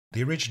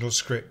The original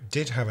script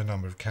did have a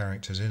number of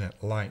characters in it,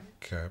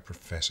 like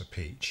Professor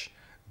Peach,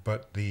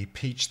 but the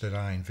Peach that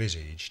I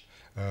envisaged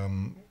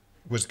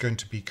was going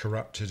to be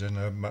corrupted in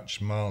a much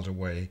milder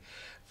way,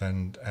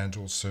 and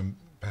also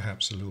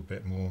perhaps a little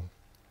bit more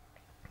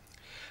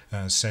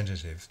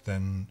sensitive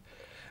than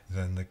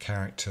the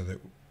character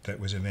that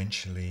was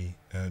eventually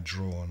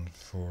drawn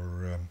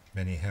for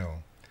Benny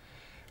Hill.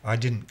 I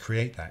didn't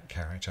create that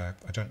character.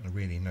 I don't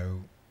really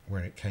know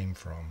where it came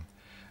from,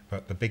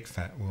 but the big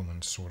fat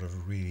woman sort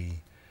of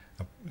really,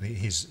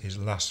 his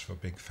lust for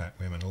big fat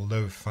women,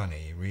 although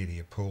funny, really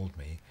appalled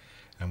me,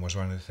 and was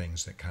one of the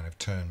things that kind of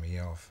turned me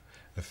off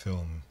the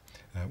film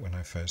when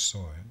I first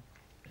saw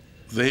it.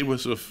 They were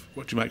sort of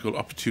what you might call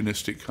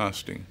opportunistic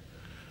casting.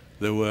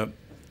 There were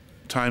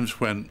times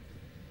when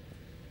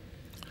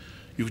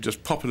you could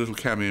just pop a little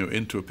cameo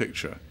into a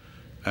picture,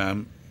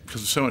 because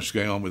there's so much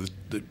going on with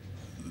the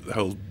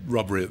whole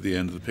robbery at the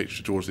end of the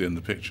picture, towards the end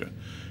of the picture.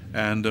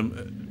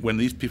 And when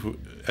these people,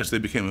 as they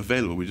became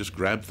available, we just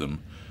grabbed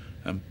them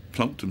and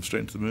plunked them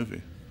straight into the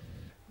movie.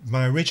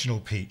 My original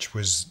Peach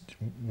was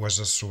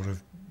a sort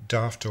of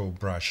daft old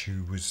brush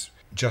who was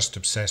just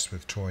obsessed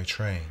with toy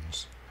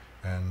trains,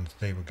 and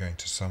they were going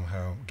to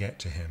somehow get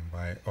to him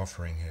by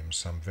offering him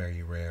some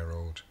very rare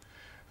old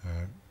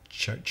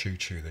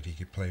choo-choo that he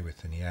could play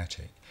with in the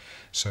attic.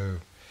 So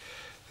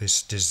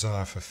this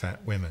desire for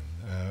fat women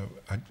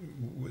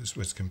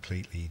was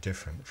completely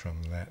different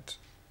from that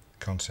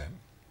concept.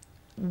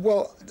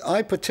 Well,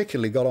 I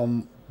particularly got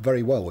on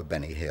very well with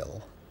Benny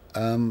Hill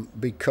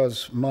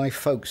because my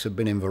folks had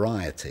been in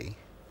Variety,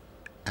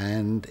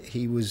 and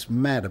he was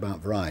mad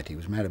about Variety. He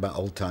was mad about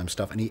old-time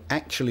stuff, and he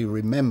actually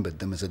remembered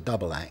them as a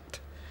double act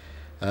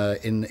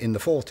in the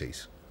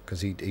 40s,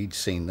 because he'd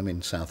seen them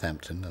in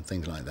Southampton and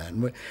things like that.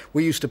 And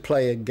we used to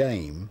play a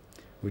game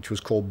which was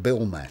called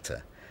Bill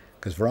Matter,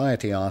 because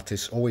Variety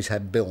artists always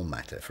had Bill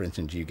Matter. For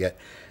instance, you get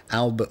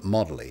Albert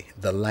Modley,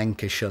 the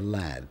Lancashire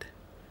lad.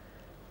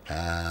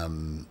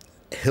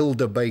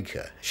 Hilda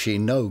Baker, she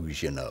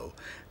knows, you know.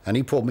 And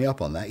he pulled me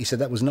up on that. He said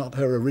that was not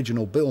her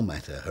original Bill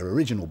Matter. Her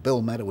original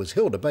Bill Matter was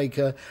Hilda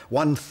Baker,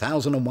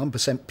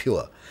 1001%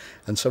 pure.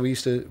 And so we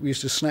used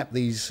to snap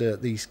these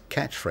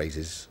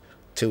catchphrases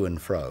to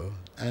and fro.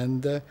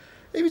 And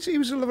he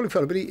was a lovely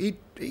fellow. But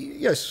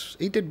yes,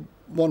 he did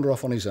wander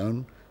off on his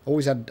own.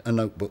 Always had a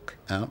notebook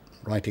out,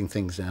 writing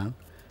things down.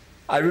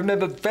 I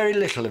remember very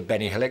little of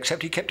Benny Hill,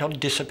 except he kept on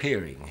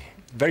disappearing.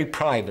 Very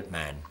private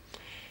man.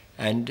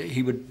 And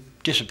he would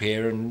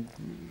disappear, and,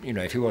 you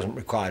know, if he wasn't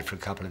required for a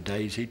couple of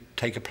days, he'd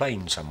take a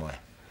plane somewhere.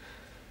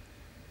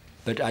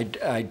 But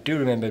I do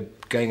remember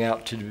going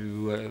out to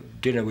do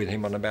dinner with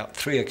him on about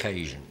 3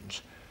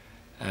 occasions.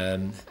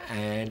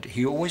 And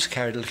he always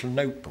carried a little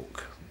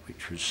notebook,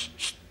 which was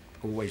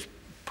always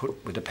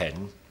put with a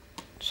pen,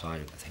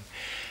 side of the thing.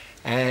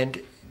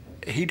 And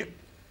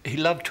he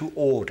loved to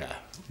order.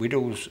 We'd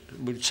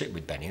sit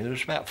with Benny. There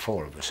was about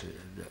 4 of us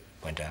that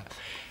went out.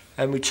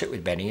 And we'd sit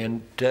with Benny,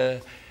 and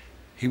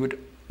he would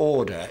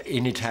order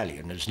in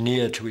Italian, as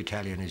near to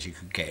Italian as you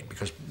could get,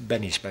 because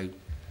Benny spoke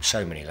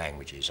so many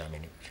languages. I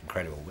mean, it was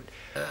incredible. But,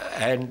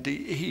 and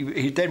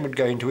he then would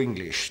go into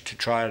English to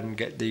try and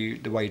get the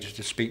waiter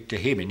to speak to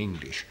him in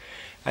English,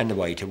 and the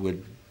waiter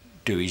would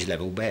do his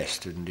level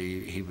best, and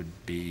he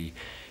would be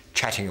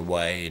chatting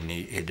away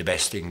in the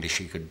best English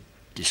he could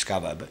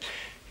discover. But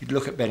you'd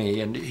look at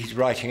Benny, and he's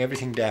writing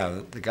everything down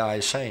that the guy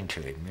is saying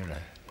to him, you know.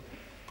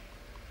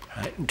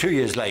 Right. And 2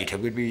 years later,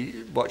 we'd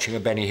be watching a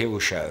Benny Hill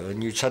show,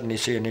 and you'd suddenly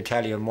see an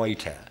Italian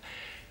waiter,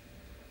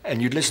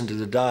 and you'd listen to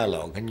the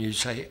dialogue, and you'd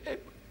say,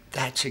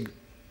 "That's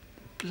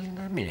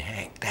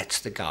Hank,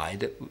 that's the guy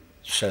that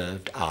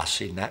served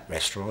us in that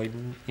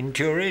restaurant in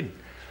Turin."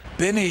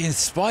 Benny, in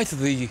spite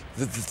of the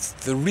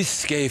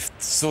risque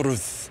sort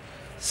of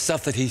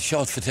stuff that he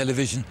shot for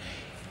television,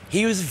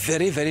 he was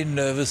very, very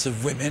nervous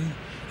of women.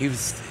 He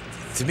was,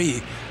 to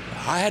me,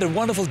 I had a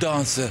wonderful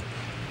dancer,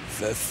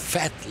 a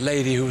fat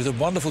lady who was a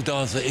wonderful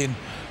dancer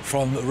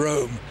from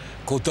Rome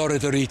called Dora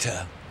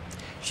Dorita.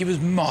 She was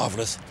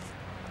marvellous.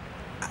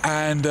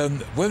 And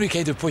when we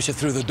came to push her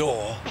through the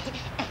door,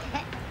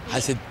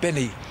 I said,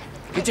 "Benny,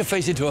 get your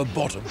face into her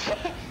bottom.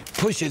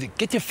 Push it,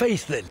 get your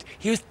face then."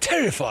 He was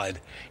terrified.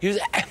 He was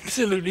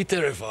absolutely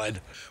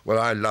terrified. Well,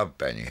 I love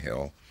Benny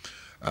Hill,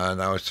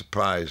 and I was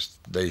surprised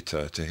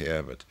later to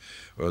hear that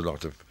there was a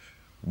lot of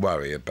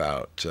worry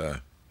about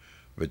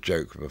the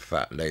joke of the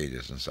fat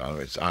ladies and so on,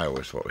 which I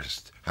always thought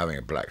was, having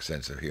a black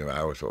sense of humour, I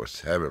always thought was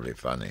terribly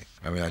funny.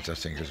 I mean, I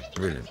just think he was a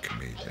brilliant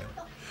comedian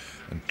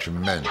and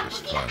tremendous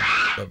fun.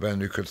 But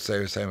then you could say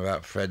the same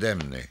about Fred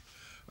Emney,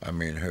 I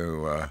mean,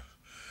 who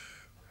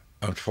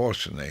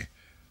unfortunately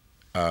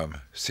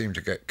seemed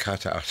to get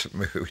cut out of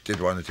movies. We did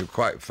 1 or 2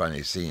 quite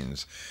funny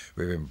scenes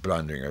with him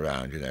blundering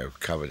around, you know,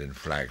 covered in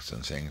flags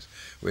and things,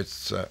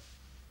 which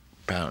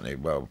apparently,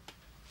 well,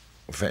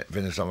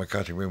 finished on the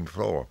cutting room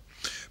floor.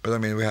 But I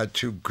mean, we had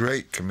 2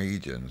 great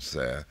comedians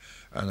there,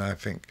 and I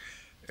think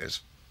it's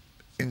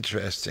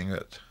interesting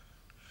that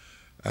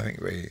I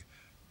think the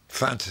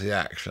fantasy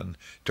action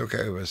took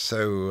over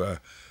so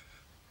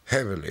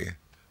heavily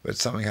but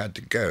something had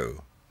to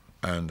go,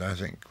 and I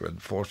think,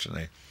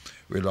 unfortunately,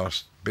 we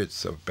lost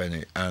bits of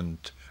Benny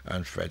and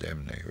Fred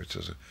Emney, which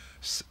is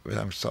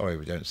I'm sorry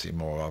we don't see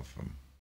more of them.